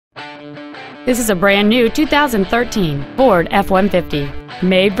This is a brand new 2013 Ford F-150,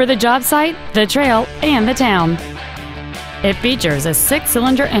 made for the job site, the trail, and the town. It features a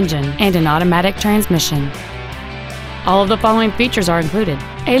 6-cylinder engine and an automatic transmission. All of the following features are included: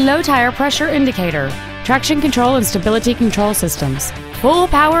 a low tire pressure indicator, traction control and stability control systems, full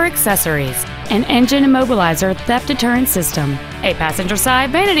power accessories, an engine immobilizer theft deterrent system, a passenger side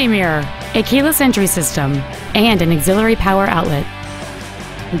vanity mirror, a keyless entry system, and an auxiliary power outlet.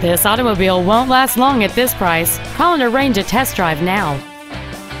 This automobile won't last long at this price. Call and arrange a test drive now.